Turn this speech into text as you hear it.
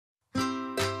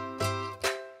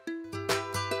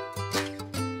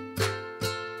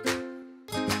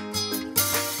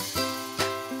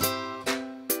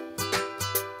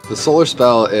The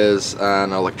SolarSPELL is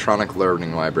an electronic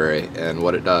learning library, and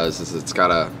what it does is it's got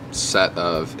a set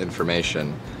of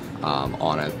information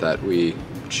on it that we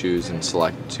choose and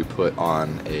select to put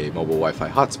on a mobile Wi-Fi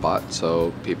hotspot,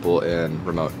 so people in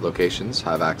remote locations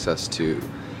have access to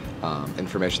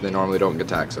information they normally don't get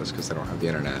to access because they don't have the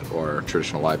internet or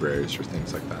traditional libraries or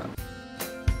things like that.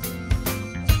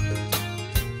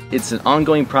 It's an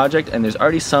ongoing project and there's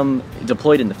already some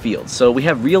deployed in the field, so we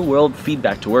have real-world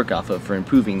feedback to work off of for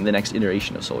improving the next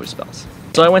iteration of SolarSPELLs.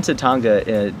 So I went to Tonga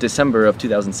in December of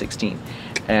 2016,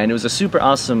 and it was a super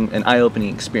awesome and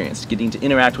eye-opening experience, getting to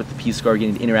interact with the Peace Corps,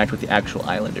 getting to interact with the actual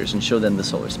islanders and show them the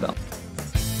SolarSPELL.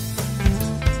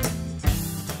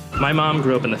 My mom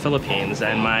grew up in the Philippines,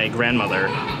 and my grandmother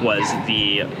was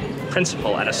the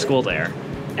principal at a school there.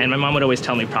 And my mom would always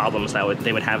tell me problems that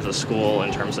they would have at the school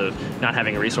in terms of not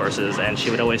having resources, and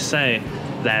she would always say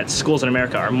that schools in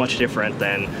America are much different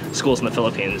than schools in the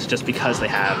Philippines just because they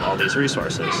have all these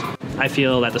resources. I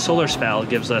feel that the SolarSPELL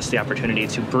gives us the opportunity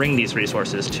to bring these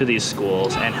resources to these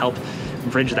schools and help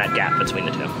bridge that gap between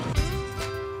the two.